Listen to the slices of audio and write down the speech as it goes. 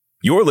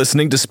You're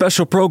listening to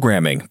special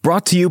programming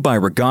brought to you by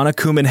Regana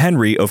Kuman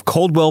Henry of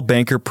Coldwell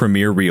Banker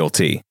Premier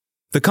Realty.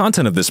 The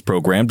content of this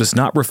program does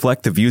not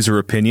reflect the views or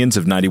opinions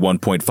of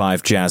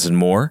 91.5 Jazz and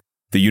More,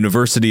 the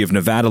University of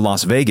Nevada,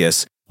 Las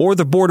Vegas, or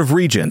the Board of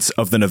Regents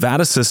of the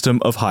Nevada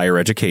System of Higher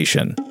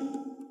Education.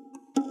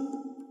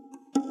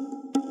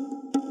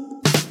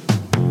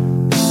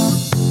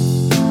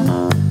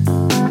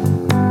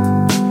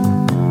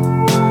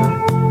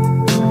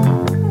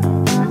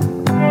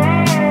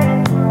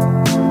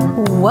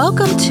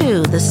 Welcome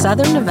to the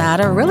Southern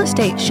Nevada Real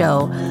Estate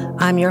Show.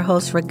 I'm your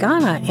host,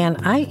 Regana, and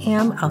I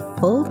am a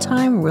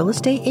full-time real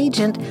estate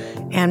agent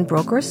and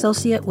broker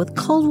associate with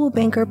Coldwell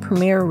Banker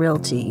Premier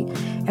Realty.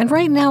 And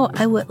right now,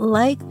 I would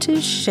like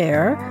to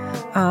share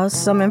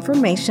some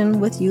information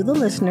with you, the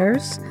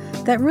listeners,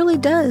 that really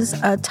does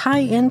tie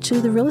into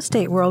the real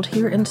estate world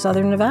here in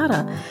Southern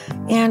Nevada.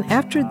 And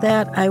after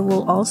that, I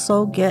will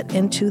also get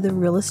into the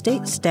real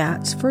estate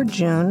stats for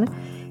June,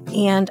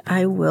 and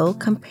I will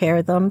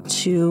compare them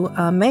to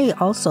May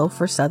also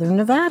for Southern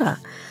Nevada.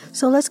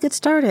 So let's get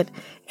started.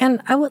 And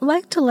I would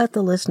like to let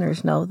the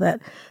listeners know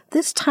that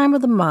this time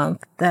of the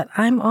month that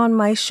I'm on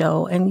my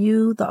show and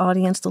you, the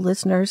audience, the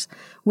listeners,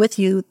 with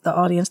you, the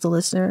audience, the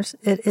listeners,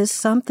 it is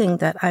something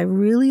that I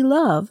really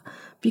love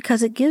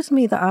because it gives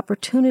me the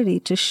opportunity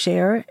to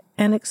share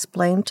and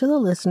explain to the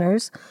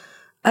listeners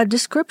a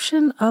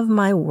description of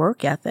my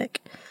work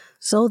ethic,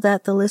 so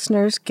that the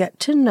listeners get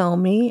to know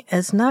me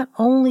as not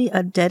only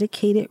a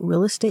dedicated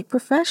real estate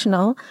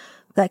professional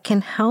that can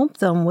help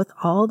them with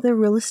all their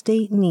real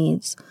estate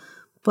needs,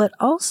 but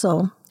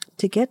also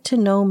to get to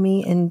know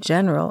me in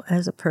general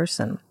as a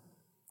person.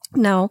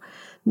 Now,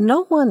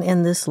 no one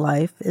in this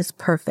life is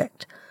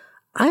perfect.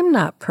 I'm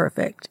not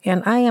perfect,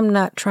 and I am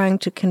not trying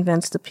to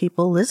convince the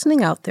people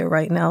listening out there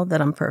right now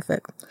that I'm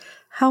perfect.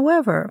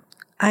 However,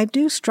 I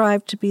do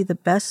strive to be the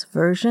best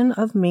version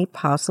of me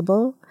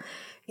possible,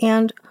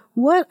 and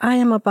what I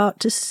am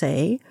about to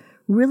say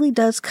really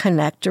does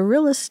connect to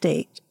real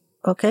estate.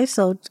 Okay,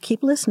 so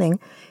keep listening.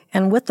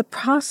 And with the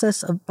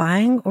process of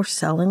buying or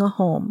selling a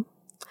home.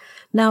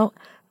 Now,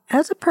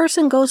 as a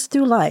person goes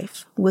through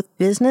life with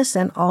business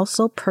and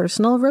also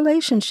personal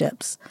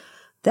relationships,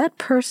 that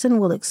person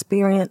will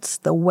experience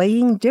the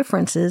weighing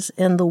differences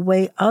in the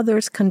way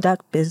others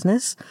conduct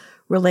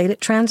business-related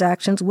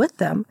transactions with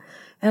them,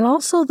 and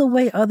also the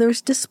way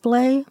others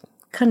display,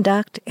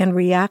 conduct, and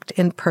react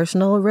in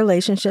personal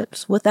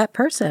relationships with that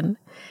person.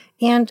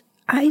 And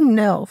I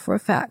know for a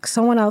fact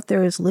someone out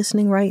there is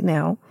listening right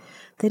now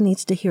that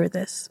needs to hear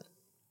this.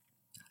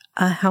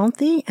 A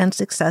healthy and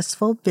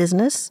successful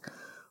business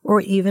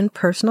or even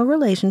personal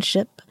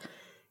relationship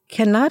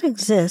cannot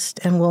exist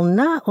and will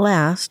not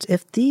last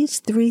if these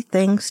three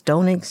things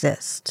don't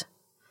exist.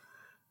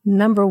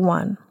 Number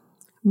one,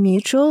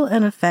 mutual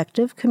and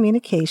effective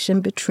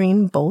communication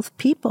between both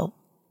people.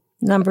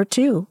 Number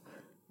two,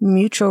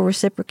 mutual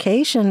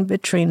reciprocation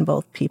between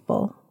both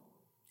people.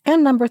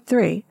 And number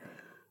three,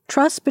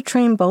 trust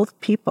between both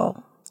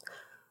people.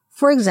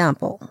 For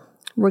example,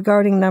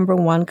 regarding number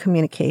one,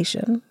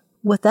 communication.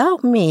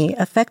 Without me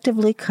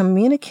effectively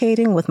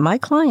communicating with my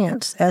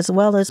clients, as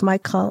well as my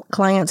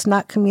clients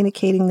not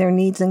communicating their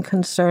needs and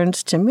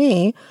concerns to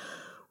me,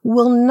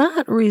 will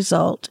not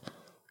result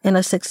in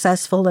a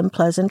successful and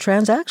pleasant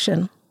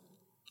transaction.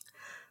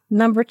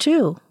 Number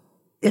two,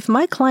 if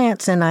my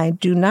clients and I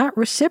do not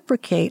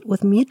reciprocate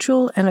with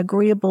mutual and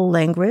agreeable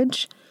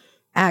language,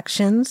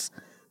 actions,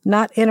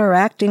 not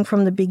interacting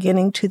from the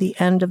beginning to the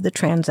end of the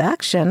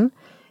transaction,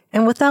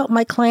 and without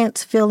my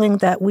clients feeling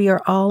that we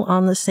are all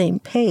on the same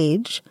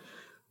page,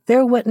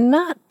 there would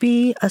not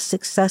be a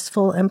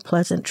successful and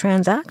pleasant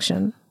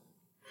transaction.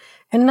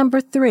 And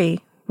number three,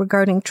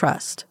 regarding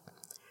trust.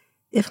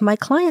 If my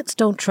clients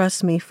don't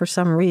trust me for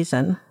some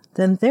reason,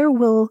 then there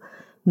will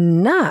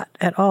not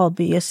at all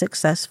be a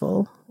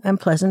successful and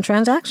pleasant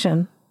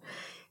transaction.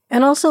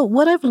 And also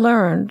what I've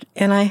learned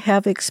and I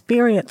have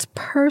experienced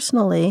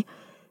personally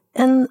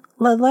in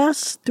the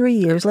last 3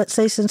 years, let's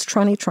say since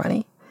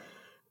 2020,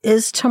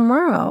 is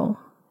tomorrow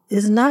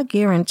is not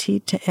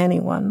guaranteed to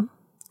anyone.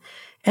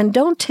 And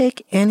don't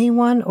take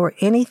anyone or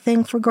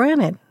anything for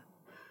granted.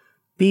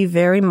 Be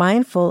very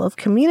mindful of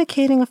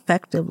communicating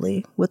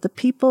effectively with the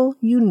people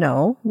you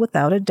know,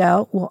 without a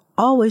doubt, will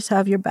always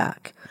have your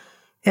back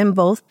in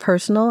both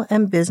personal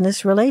and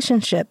business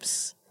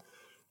relationships.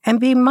 And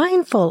be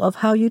mindful of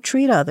how you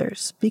treat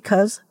others,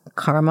 because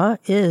karma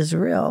is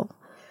real.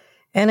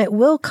 And it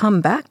will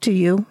come back to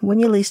you when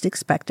you least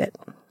expect it.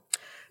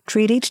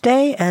 Treat each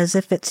day as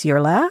if it's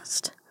your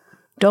last.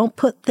 Don't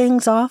put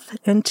things off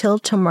until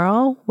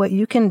tomorrow what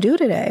you can do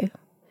today.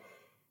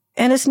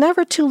 And it's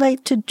never too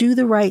late to do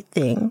the right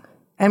thing.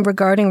 And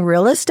regarding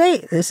real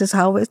estate, this is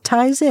how it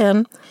ties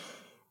in.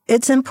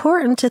 It's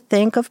important to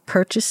think of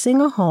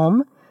purchasing a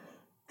home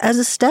as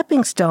a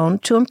stepping stone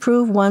to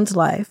improve one's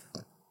life.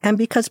 And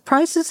because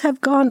prices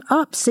have gone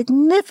up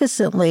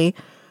significantly,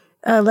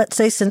 let's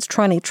say since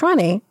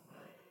 2020,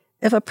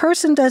 if a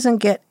person doesn't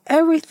get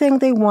everything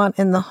they want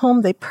in the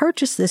home they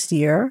purchased this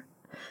year,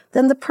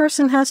 then the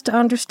person has to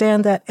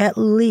understand that at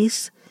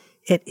least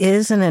It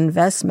is an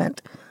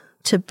investment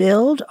to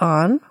build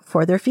on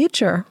for their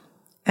future.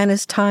 And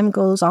as time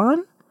goes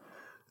on,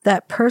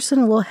 that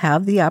person will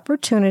have the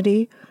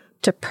opportunity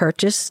to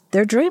purchase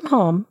their dream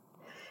home.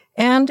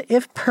 And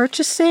if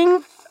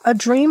purchasing a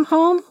dream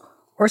home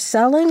or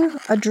selling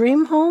a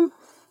dream home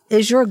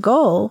is your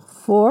goal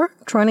for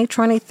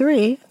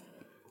 2023,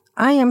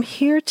 I am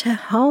here to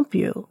help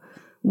you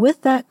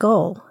with that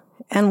goal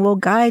and will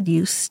guide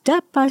you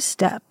step by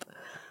step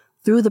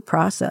through the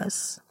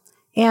process.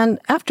 And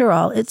after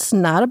all, it's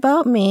not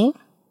about me.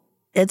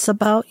 It's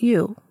about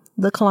you,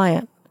 the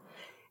client.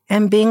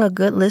 And being a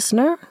good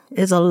listener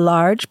is a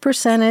large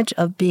percentage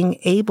of being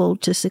able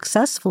to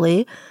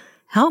successfully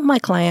help my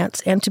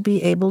clients and to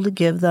be able to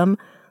give them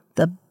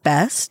the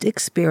best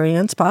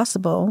experience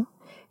possible.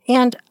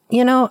 And,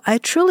 I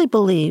truly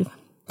believe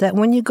that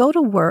when you go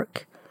to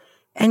work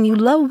and you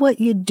love what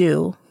you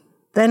do,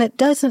 then it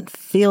doesn't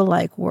feel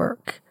like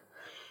work.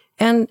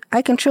 And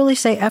I can truly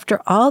say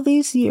after all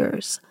these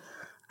years,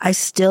 I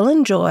still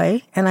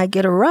enjoy and I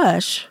get a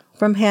rush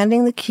from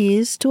handing the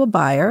keys to a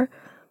buyer,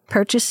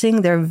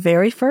 purchasing their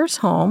very first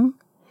home.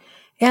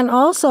 And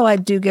also I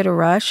do get a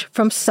rush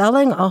from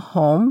selling a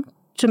home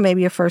to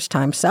maybe a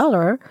first-time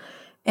seller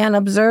and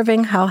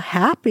observing how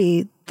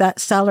happy that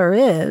seller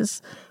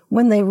is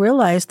when they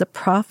realize the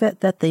profit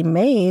that they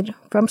made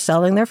from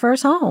selling their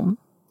first home.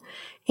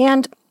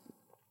 And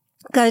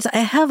guys, I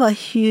have a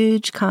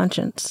huge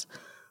conscience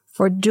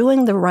for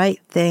doing the right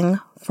thing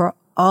for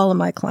all of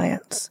my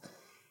clients.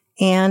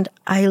 And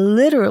I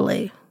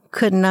literally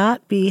could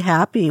not be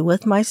happy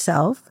with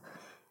myself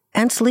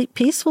and sleep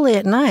peacefully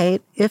at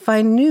night if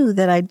I knew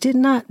that I did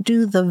not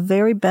do the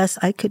very best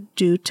I could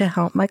do to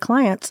help my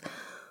clients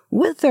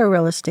with their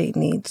real estate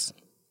needs.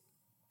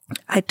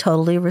 I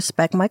totally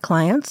respect my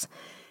clients,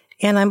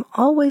 and I'm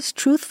always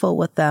truthful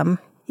with them,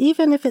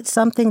 even if it's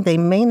something they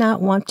may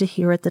not want to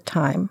hear at the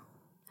time.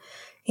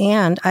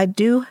 And I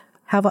do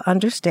have an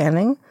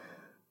understanding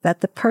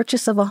that the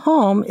purchase of a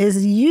home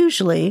is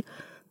usually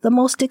the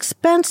most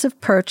expensive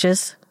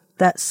purchase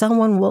that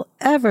someone will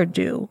ever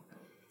do.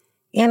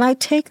 And I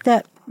take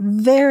that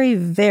very,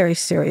 very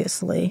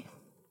seriously.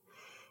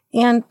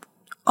 And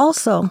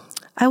also,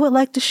 I would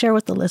like to share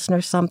with the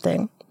listeners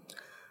something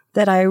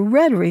that I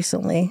read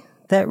recently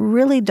that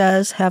really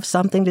does have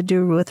something to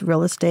do with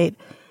real estate,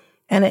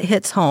 and it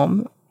hits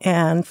home.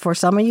 And for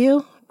some of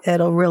you,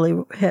 it'll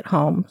really hit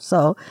home.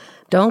 So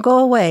don't go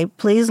away.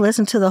 Please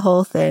listen to the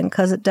whole thing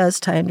because it does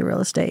tie into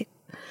real estate.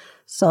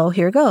 So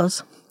here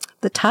goes.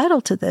 The title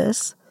to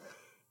this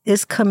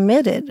is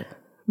Committed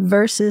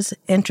versus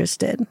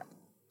Interested.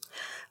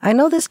 I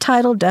know this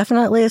title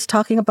definitely is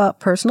talking about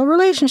personal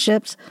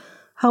relationships.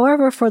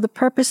 However, for the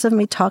purpose of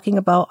me talking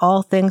about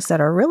all things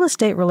that are real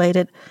estate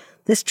related,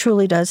 this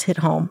truly does hit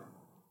home.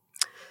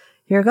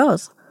 Here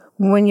goes.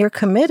 When you're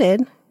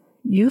committed,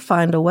 you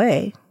find a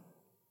way.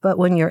 But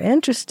when you're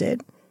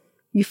interested,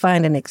 you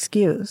find an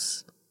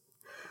excuse.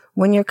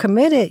 When you're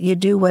committed, you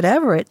do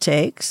whatever it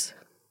takes.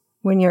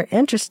 When you're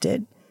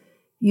interested,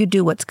 you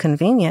do what's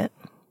convenient.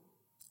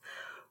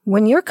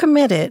 When you're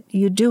committed,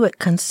 you do it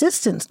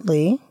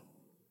consistently.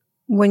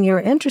 When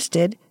you're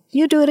interested,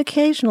 you do it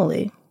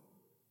occasionally.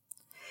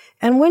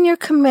 And when you're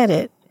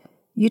committed,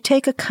 you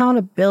take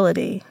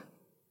accountability.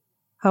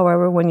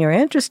 However, when you're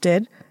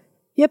interested,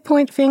 you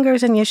point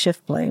fingers and you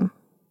shift blame.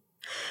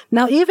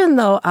 Now, even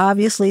though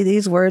obviously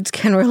these words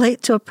can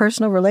relate to a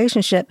personal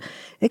relationship,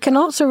 it can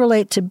also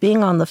relate to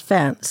being on the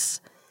fence,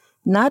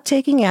 not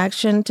taking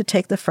action to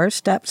take the first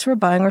steps for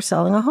buying or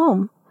selling a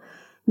home,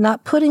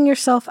 not putting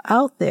yourself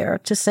out there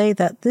to say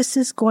that this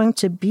is going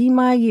to be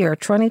my year,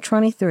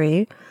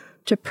 2023,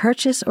 to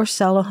purchase or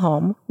sell a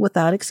home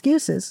without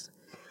excuses,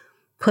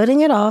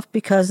 putting it off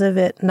because of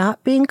it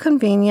not being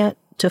convenient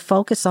to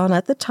focus on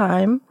at the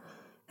time,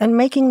 and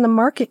making the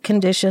market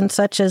conditions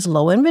such as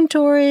low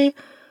inventory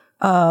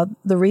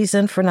the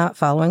reason for not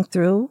following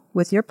through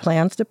with your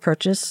plans to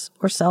purchase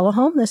or sell a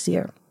home this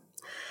year.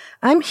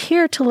 I'm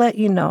here to let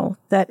you know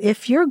that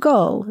if your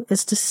goal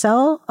is to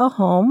sell a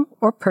home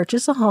or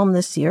purchase a home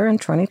this year in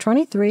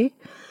 2023,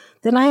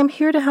 then I am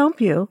here to help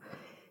you.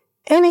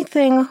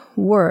 Anything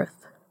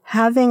worth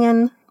having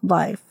in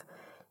life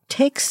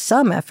takes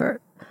some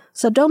effort.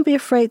 So don't be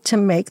afraid to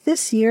make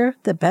this year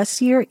the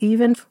best year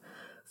even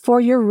for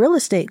your real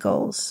estate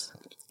goals.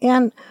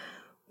 And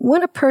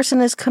when a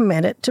person is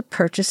committed to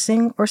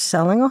purchasing or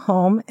selling a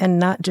home and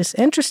not just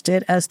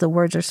interested, as the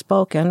words are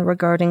spoken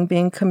regarding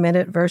being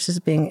committed versus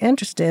being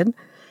interested,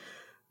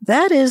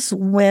 that is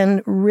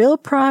when real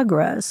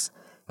progress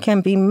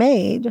can be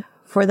made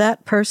for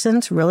that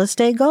person's real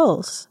estate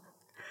goals.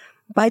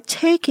 By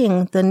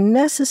taking the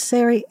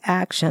necessary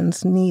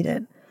actions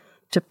needed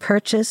to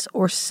purchase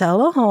or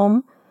sell a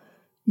home,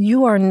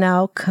 you are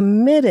now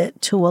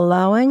committed to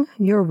allowing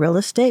your real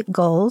estate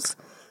goals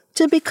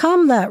to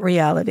become that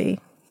reality.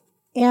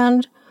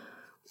 And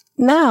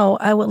now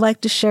I would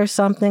like to share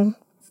something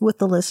with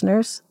the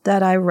listeners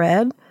that I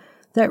read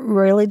that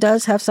really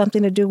does have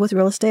something to do with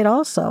real estate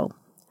also.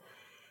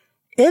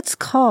 It's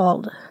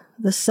called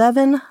The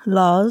 7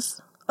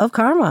 Laws of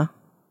Karma.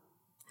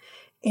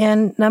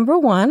 And number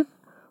one,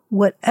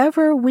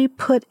 whatever we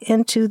put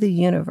into the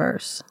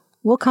universe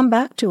will come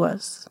back to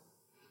us.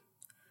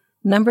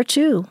 Number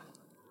two,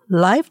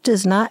 life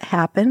does not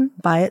happen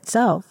by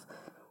itself.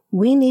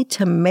 We need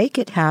to make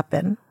it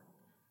happen.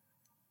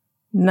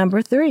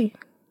 Number three,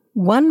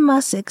 one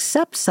must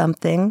accept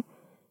something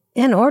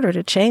in order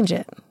to change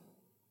it.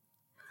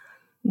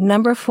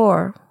 Number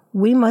four,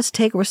 we must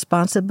take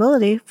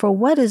responsibility for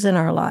what is in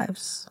our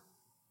lives.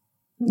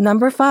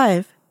 Number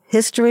five,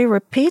 history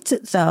repeats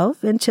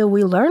itself until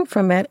we learn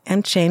from it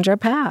and change our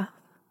path.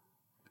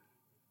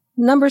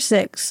 Number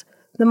six,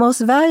 the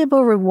most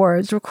valuable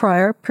rewards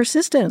require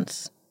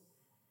persistence.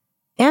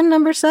 And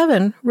number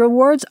seven,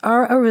 rewards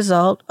are a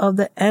result of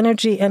the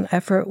energy and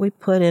effort we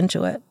put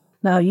into it.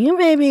 Now, you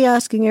may be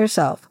asking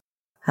yourself,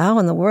 how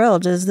in the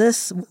world does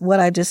this, what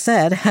I just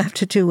said, have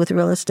to do with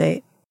real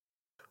estate?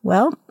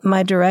 Well,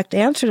 my direct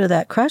answer to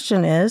that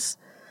question is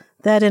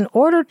that in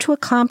order to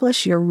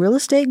accomplish your real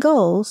estate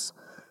goals,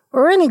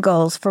 or any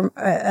goals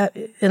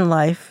in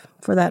life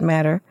for that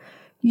matter,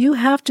 you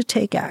have to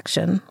take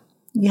action.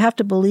 You have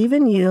to believe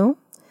in you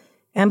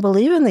and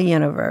believe in the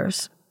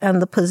universe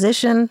and the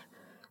position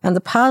and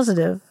the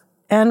positive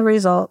end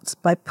results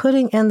by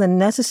putting in the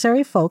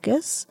necessary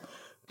focus,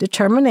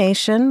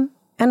 determination,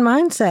 and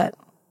mindset.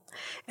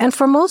 And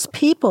for most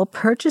people,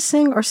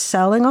 purchasing or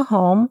selling a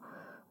home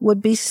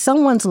would be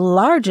someone's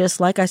largest,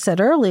 like I said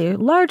earlier,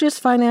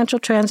 largest financial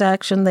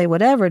transaction they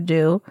would ever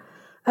do.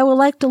 I would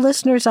like the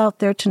listeners out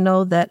there to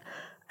know that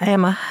I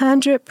am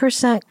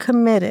 100%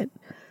 committed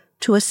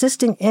to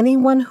assisting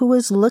anyone who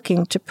is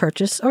looking to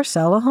purchase or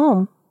sell a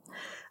home.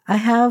 I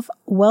have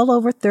well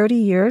over 30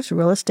 years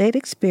real estate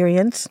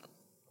experience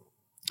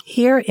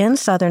here in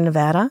Southern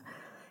Nevada,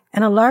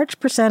 and a large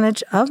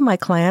percentage of my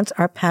clients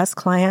are past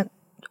client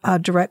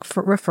direct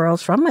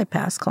referrals from my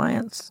past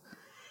clients.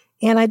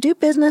 And I do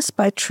business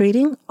by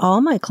treating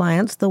all my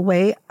clients the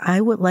way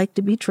I would like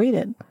to be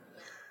treated.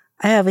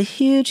 I have a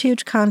huge,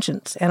 huge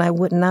conscience, and I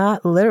would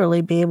not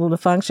literally be able to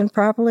function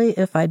properly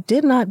if I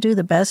did not do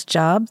the best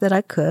job that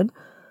I could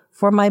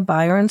for my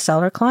buyer and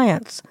seller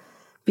clients.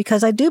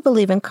 Because I do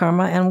believe in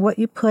karma, and what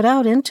you put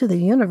out into the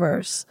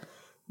universe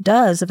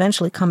does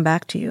eventually come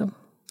back to you.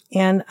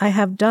 And I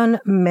have done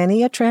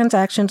many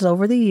transactions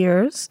over the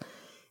years,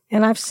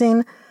 and I've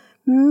seen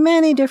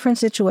many different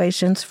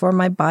situations for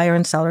my buyer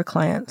and seller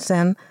clients.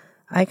 And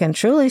I can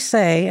truly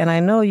say, and I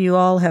know you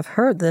all have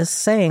heard this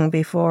saying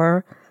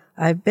before,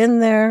 I've been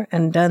there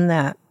and done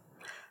that.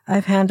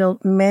 I've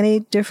handled many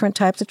different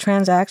types of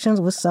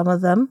transactions, with some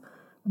of them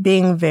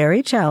being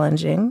very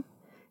challenging.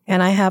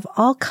 And I have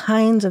all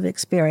kinds of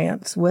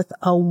experience with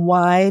a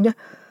wide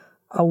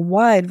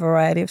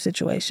variety of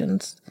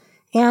situations.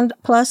 And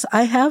plus,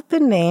 I have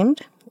been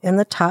named in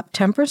the top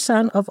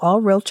 10% of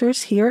all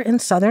realtors here in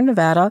Southern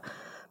Nevada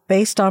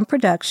based on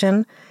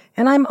production.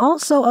 And I'm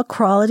also a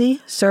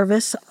Quality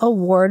Service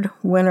Award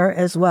winner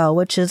as well,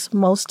 which is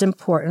most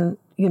important,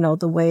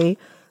 the way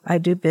I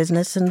do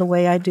business and the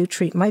way I do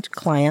treat my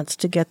clients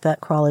to get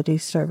that Quality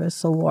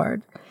Service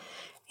Award.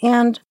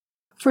 And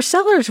for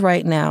sellers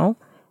right now,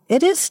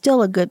 it is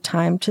still a good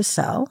time to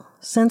sell,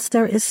 since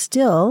there is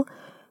still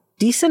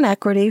decent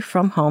equity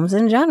from homes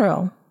in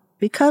general.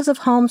 Because of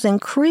homes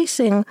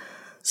increasing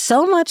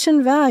so much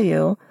in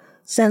value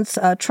since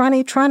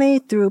 2020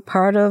 through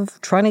part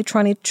of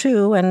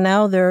 2022, and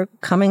now they're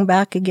coming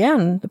back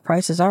again. The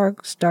prices are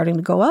starting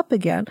to go up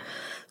again.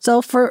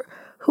 So for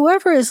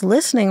whoever is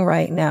listening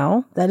right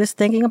now that is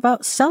thinking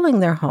about selling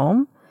their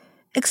home,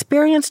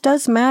 experience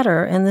does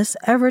matter in this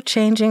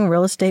ever-changing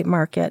real estate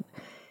market.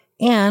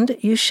 And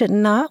you should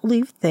not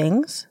leave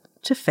things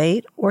to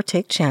fate or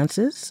take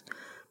chances.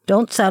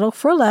 Don't settle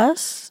for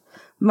less.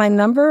 My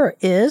number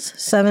is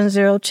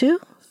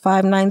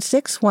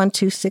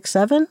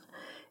 702-596-1267.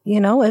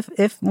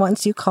 If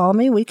once you call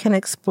me, we can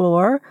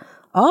explore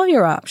all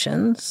your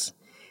options.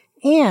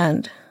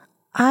 And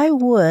I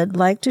would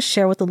like to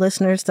share with the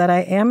listeners that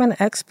I am an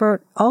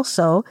expert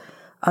also,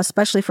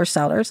 especially for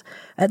sellers,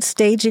 at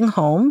staging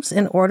homes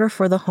in order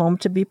for the home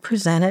to be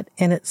presented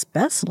in its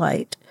best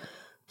light,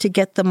 to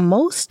get the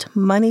most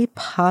money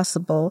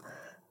possible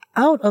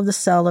out of the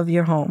sale of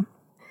your home.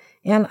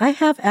 And I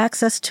have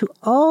access to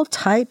all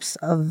types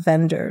of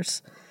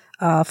vendors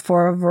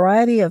for a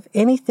variety of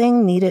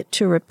anything needed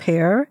to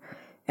repair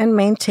and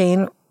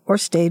maintain or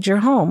stage your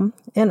home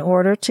in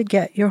order to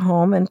get your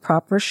home in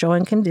proper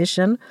showing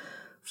condition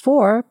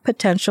for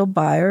potential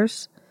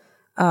buyers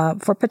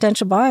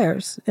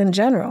in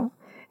general.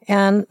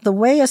 And the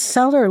way a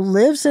seller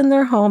lives in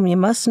their home, you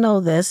must know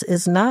this,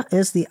 is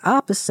the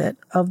opposite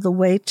of the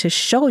way to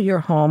show your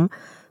home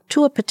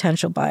to a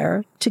potential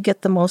buyer to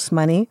get the most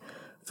money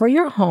for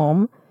your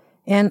home.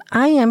 And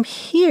I am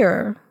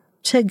here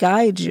to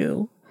guide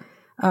you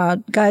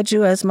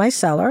as my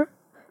seller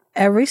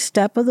every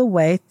step of the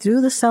way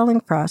through the selling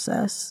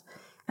process.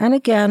 And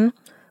again,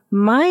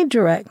 my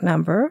direct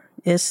number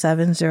is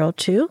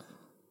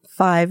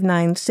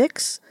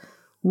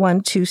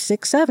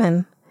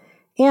 702-596-1267.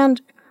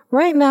 And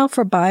right now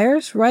for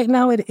buyers,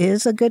 it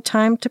is a good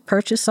time to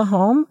purchase a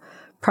home,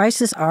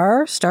 Prices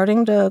are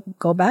starting to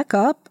go back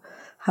up.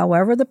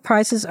 However, the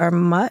prices are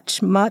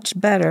much, much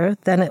better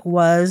than it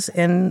was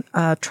in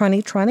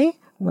 2020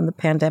 when the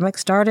pandemic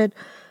started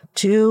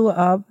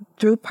to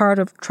through part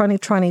of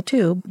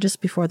 2022,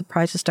 just before the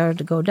prices started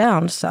to go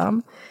down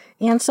some.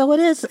 And so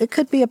it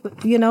could be,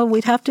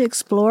 we'd have to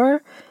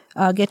explore,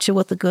 get you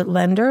with a good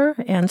lender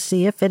and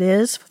see if it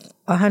is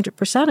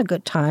 100% a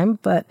good time.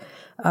 But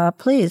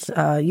please,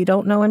 you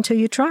don't know until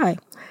you try.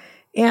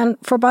 And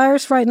for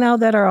buyers right now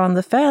that are on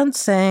the fence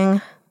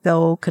saying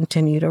they'll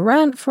continue to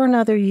rent for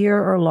another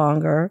year or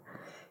longer,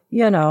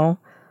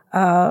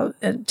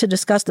 to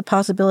discuss the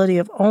possibility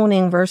of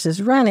owning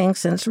versus renting,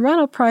 since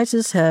rental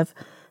prices have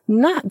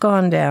not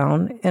gone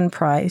down in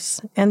price,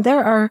 and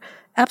there are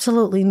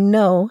absolutely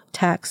no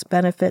tax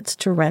benefits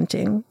to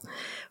renting.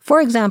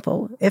 For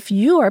example, if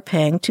you are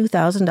paying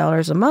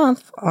 $2,000 a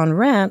month on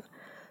rent,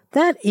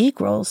 that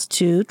equals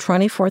to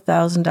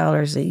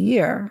 $24,000 a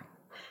year.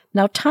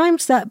 Now,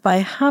 times that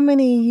by how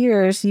many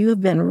years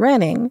you've been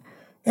renting.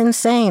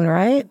 Insane,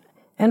 right?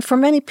 And for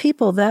many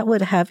people, that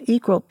would have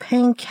equal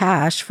paying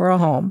cash for a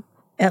home,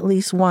 at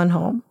least one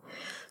home.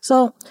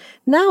 So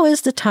now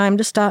is the time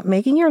to stop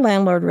making your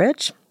landlord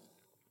rich.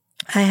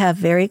 I have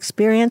very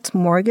experienced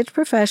mortgage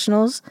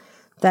professionals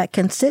that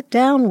can sit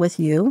down with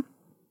you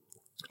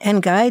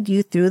and guide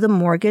you through the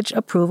mortgage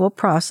approval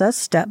process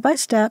step by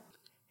step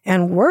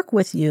and work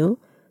with you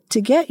to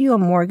get you a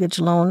mortgage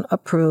loan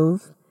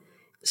approved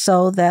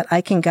so that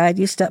I can guide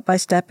you step by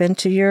step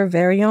into your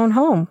very own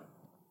home.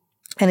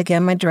 And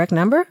again, my direct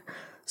number,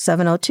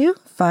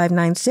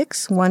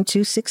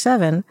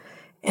 702-596-1267.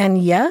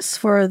 And yes,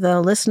 for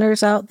the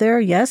listeners out there,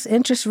 yes,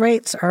 interest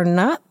rates are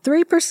not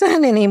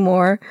 3%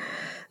 anymore.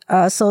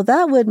 So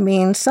that would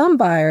mean some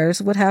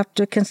buyers would have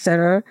to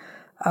consider,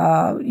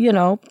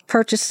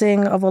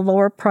 purchasing of a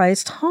lower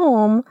priced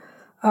home,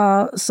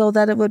 so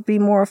that it would be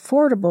more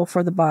affordable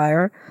for the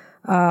buyer,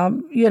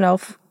 and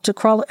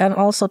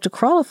also to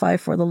qualify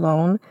for the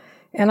loan.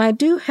 And I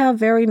do have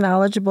very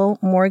knowledgeable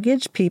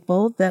mortgage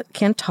people that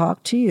can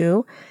talk to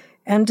you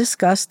and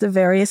discuss the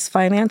various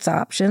finance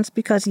options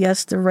because,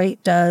 yes, the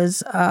rate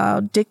does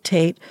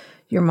dictate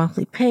your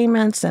monthly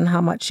payments and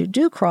how much you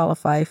do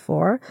qualify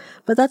for.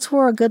 But that's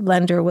where a good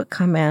lender would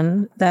come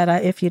in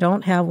that if you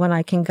don't have one,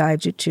 I can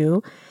guide you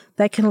to,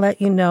 that can let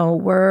you know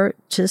where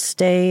to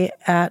stay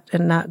at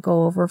and not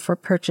go over for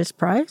purchase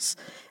price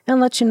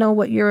and let you know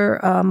what your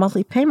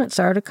monthly payments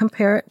are to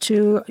compare it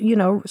to,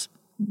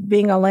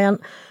 being a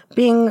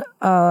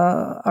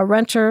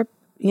renter,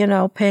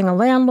 paying a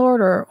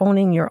landlord or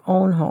owning your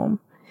own home.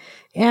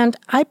 And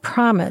I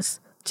promise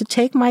to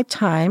take my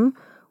time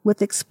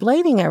with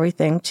explaining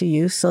everything to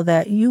you so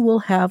that you will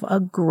have a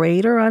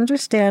greater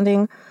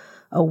understanding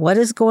of what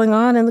is going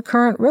on in the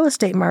current real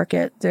estate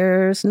market.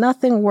 There's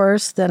nothing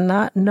worse than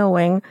not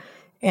knowing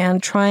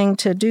and trying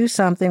to do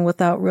something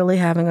without really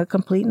having a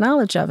complete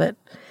knowledge of it.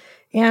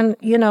 And,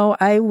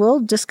 I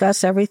will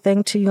discuss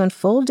everything to you in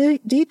full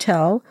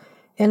detail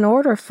in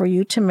order for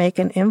you to make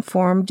an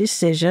informed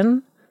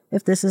decision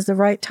if this is the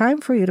right time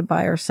for you to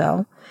buy or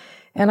sell.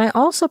 And I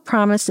also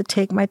promise to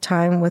take my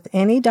time with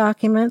any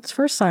documents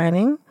for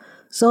signing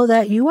so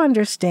that you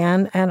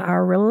understand and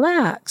are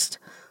relaxed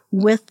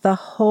with the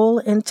whole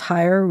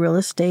entire real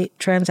estate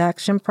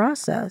transaction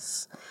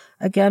process.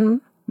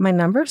 Again, my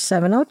number is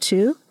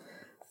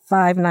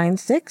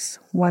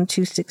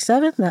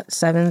 702-596-1267. That's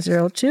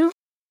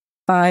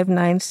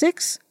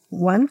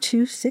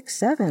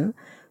 702-596-1267.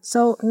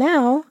 So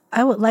now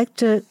I would like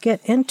to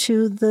get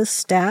into the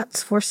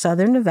stats for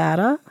Southern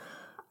Nevada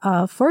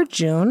for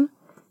June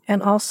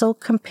and also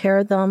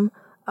compare them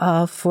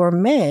for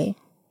May.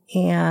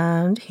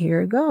 And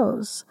here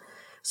goes.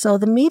 So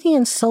the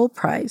median sold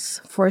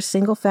price for a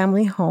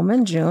single-family home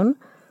in June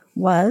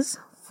was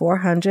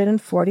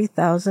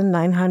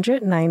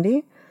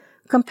 $440,990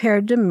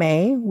 compared to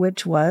May,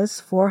 which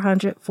was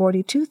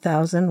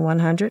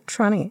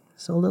 $442,120.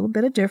 So a little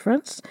bit of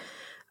difference.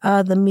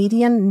 The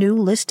median new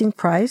listing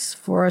price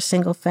for a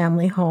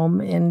single-family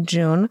home in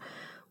June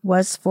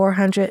was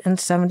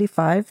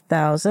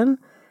 $475,000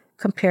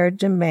 compared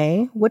to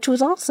May, which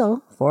was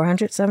also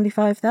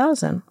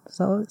 $475,000.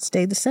 So it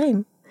stayed the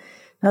same.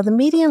 Now, the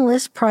median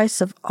list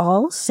price of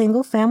all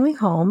single-family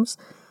homes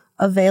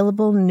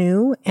available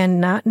new and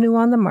not new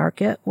on the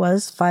market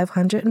was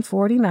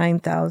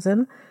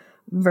 $549,000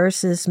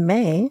 versus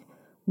May,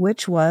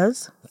 which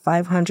was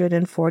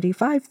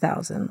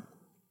 $545,000.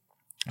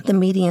 The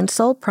median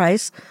sold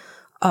price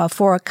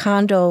for a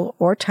condo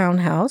or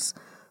townhouse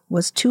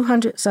was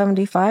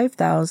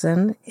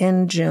 $275,000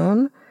 in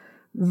June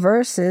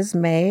versus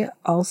May,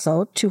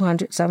 also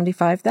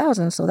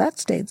 $275,000. So that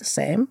stayed the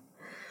same.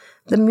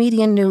 The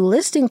median new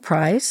listing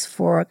price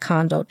for a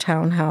condo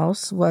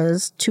townhouse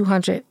was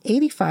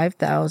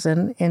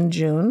 $285,000 in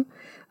June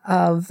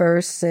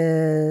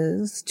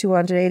versus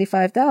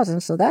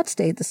 $285,000. So that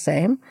stayed the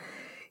same.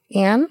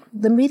 And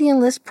the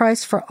median list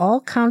price for all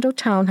condo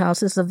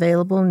townhouses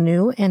available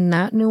new and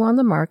not new on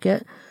the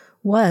market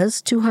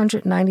was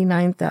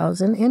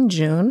 $299,000 in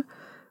June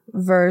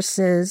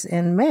versus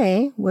in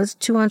May was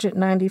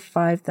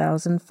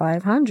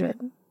 295,500.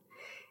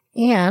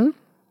 And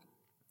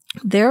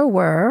there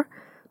were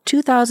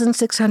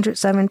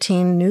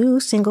 2,617 new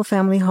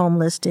single-family home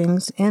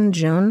listings in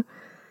June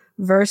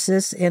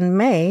versus in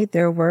May,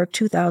 there were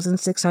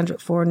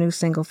 2,604 new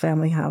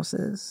single-family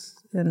houses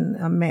in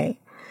May.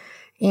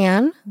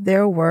 And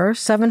there were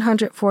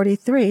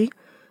 743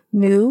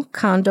 new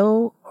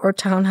condo or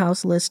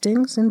townhouse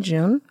listings in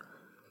June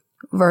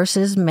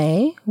versus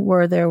May,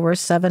 where there were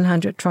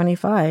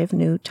 725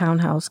 new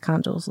townhouse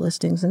condos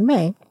listings in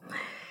May.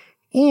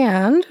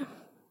 And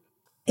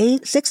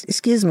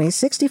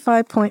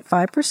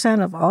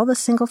 65.5% of all the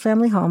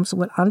single-family homes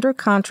went under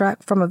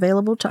contract from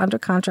available to under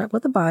contract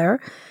with a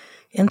buyer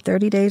in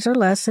 30 days or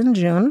less in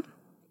June,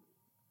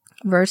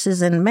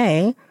 versus in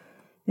May,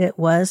 it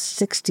was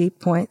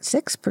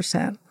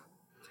 60.6%.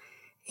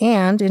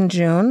 And in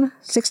June,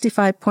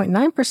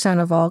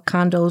 65.9% of all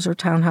condos or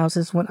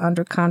townhouses went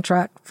under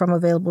contract from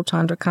available to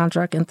under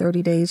contract in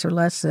 30 days or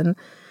less in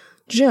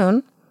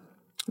June,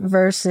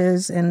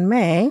 versus in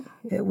May,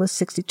 it was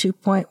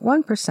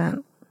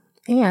 62.1%.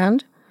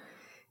 And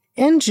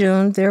in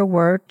June, there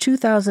were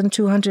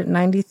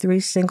 2,293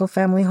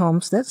 single-family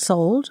homes that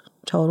sold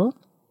total.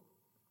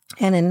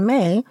 And in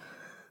May,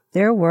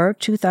 there were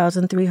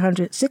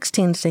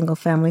 2,316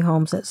 single-family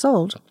homes that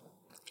sold.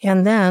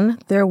 And then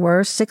there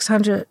were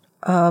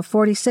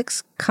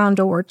 646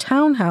 condo or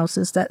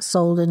townhouses that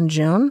sold in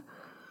June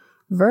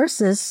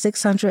versus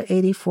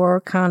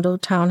 684 condo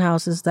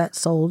townhouses that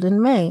sold in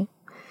May.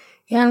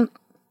 And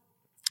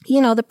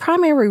the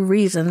primary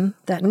reason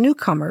that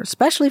newcomers,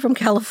 especially from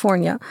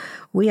California,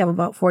 we have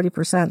about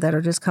 40% that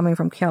are just coming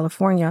from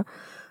California.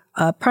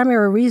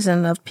 Primary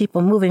reason of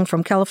people moving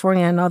from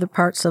California and other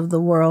parts of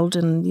the world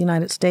and the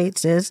United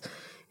States is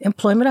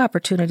employment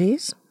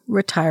opportunities,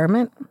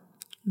 retirement,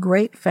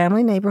 great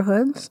family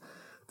neighborhoods,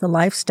 the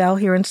lifestyle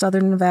here in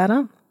Southern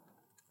Nevada,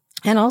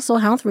 and also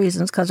health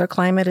reasons because our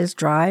climate is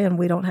dry and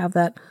we don't have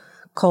that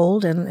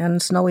cold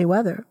and snowy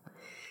weather.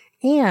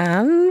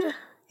 And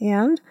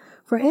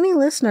for any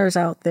listeners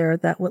out there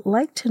that would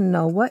like to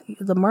know what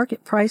the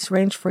market price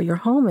range for your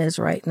home is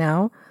right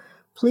now,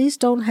 please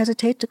don't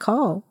hesitate to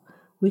call.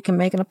 We can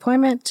make an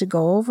appointment to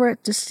go over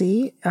it to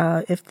see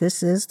if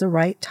this is the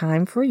right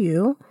time for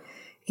you.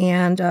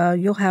 And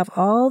you'll have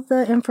all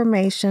the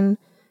information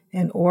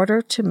in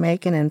order to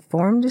make an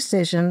informed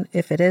decision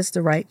if it is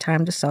the right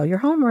time to sell your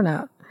home or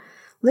not.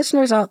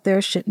 Listeners out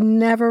there should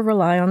never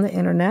rely on the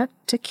internet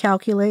to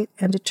calculate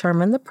and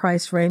determine the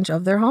price range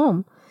of their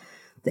home.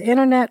 The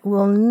internet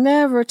will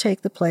never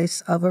take the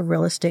place of a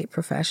real estate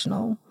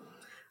professional.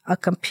 A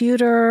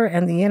computer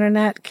and the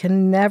internet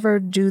can never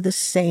do the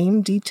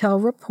same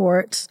detailed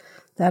reports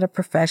that a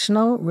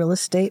professional real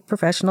estate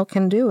professional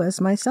can do as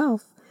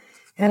myself.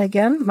 And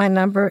again, my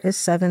number is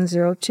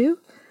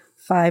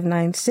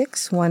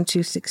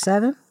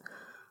 702-596-1267.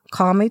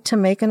 Call me to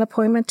make an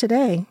appointment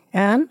today.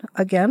 And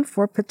again,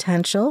 for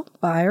potential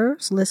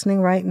buyers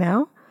listening right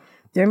now,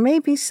 there may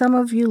be some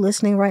of you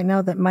listening right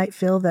now that might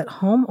feel that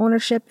home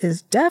ownership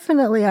is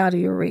definitely out of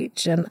your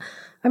reach. And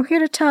I'm here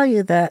to tell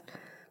you that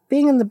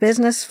being in the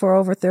business for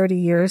over 30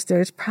 years,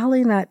 there's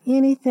probably not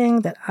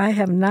anything that I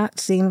have not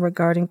seen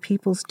regarding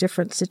people's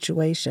different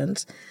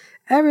situations.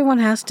 Everyone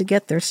has to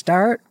get their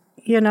start,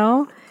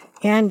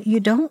 and you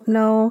don't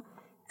know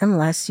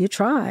unless you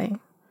try.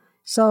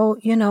 So,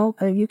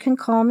 you can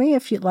call me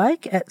if you'd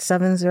like at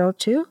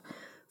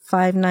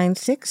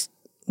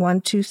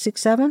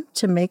 702-596-1267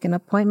 to make an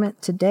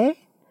appointment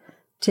today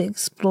to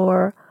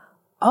explore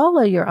all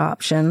of your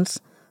options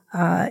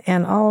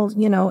and all,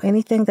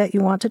 anything that you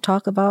want to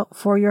talk about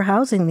for your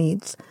housing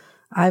needs.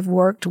 I've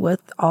worked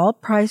with all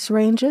price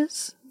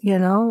ranges,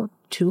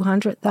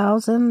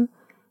 $200,000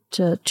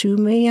 to $2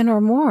 million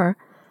or more.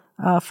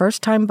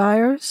 First-time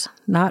buyers,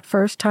 not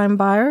first-time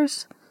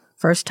buyers,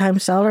 first-time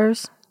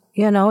sellers,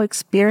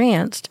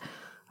 experienced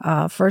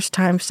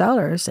first-time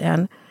sellers.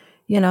 And,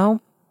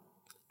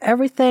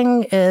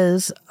 everything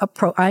is,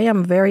 I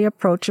am very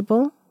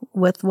approachable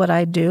with what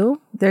I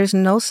do. There's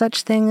no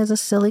such thing as a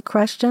silly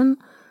question.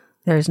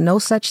 There's no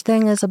such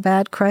thing as a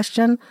bad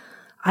question.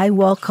 I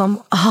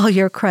welcome all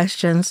your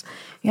questions.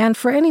 And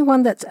for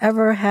anyone that's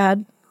ever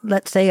had,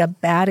 let's say, a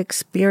bad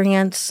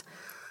experience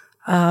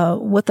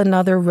with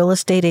another real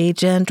estate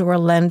agent or a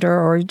lender,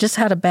 or just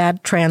had a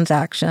bad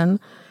transaction,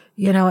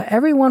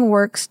 everyone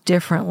works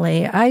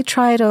differently. I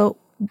try to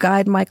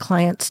guide my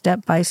clients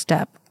step by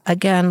step.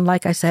 Again,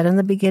 like I said in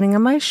the beginning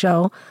of my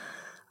show,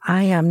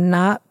 I am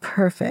not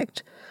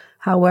perfect.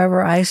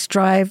 However, I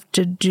strive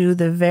to do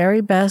the very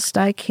best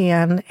I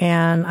can,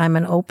 and I'm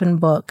an open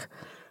book.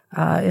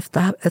 If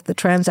the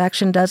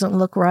transaction doesn't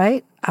look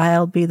right,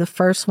 I'll be the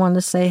first one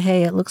to say,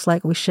 hey, it looks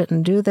like we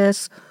shouldn't do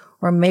this,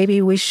 or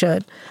maybe we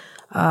should.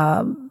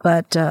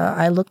 But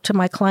I look to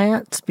my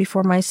clients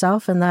before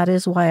myself, and that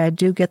is why I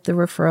do get the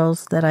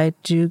referrals that I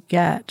do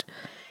get.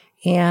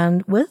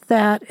 And with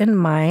that in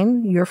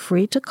mind, you're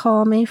free to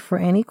call me for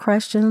any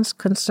questions,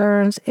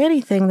 concerns,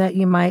 anything that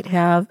you might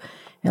have,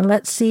 and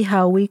let's see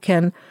how we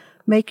can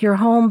make your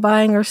home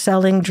buying or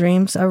selling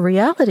dreams a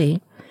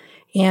reality.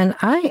 And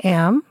I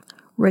am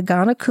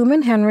Regana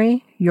Kuhlman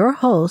Henry, your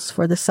host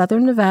for the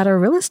Southern Nevada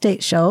Real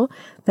Estate Show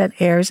that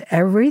airs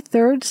every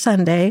third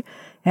Sunday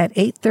at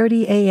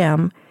 8:30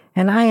 a.m.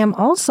 And I am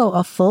also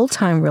a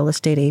full-time real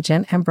estate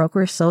agent and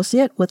broker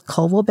associate with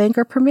Coldwell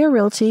Banker Premier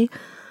Realty.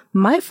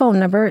 My phone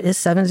number is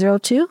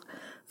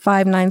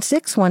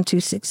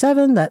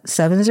 702-596-1267. That's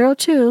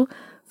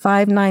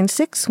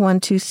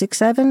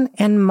 702-596-1267.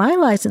 And my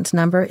license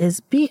number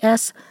is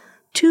BS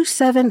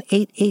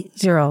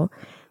 27880.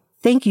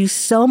 Thank you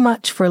so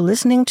much for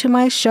listening to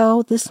my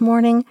show this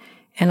morning,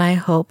 and I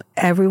hope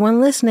everyone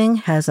listening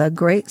has a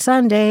great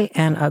Sunday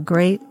and a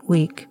great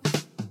week.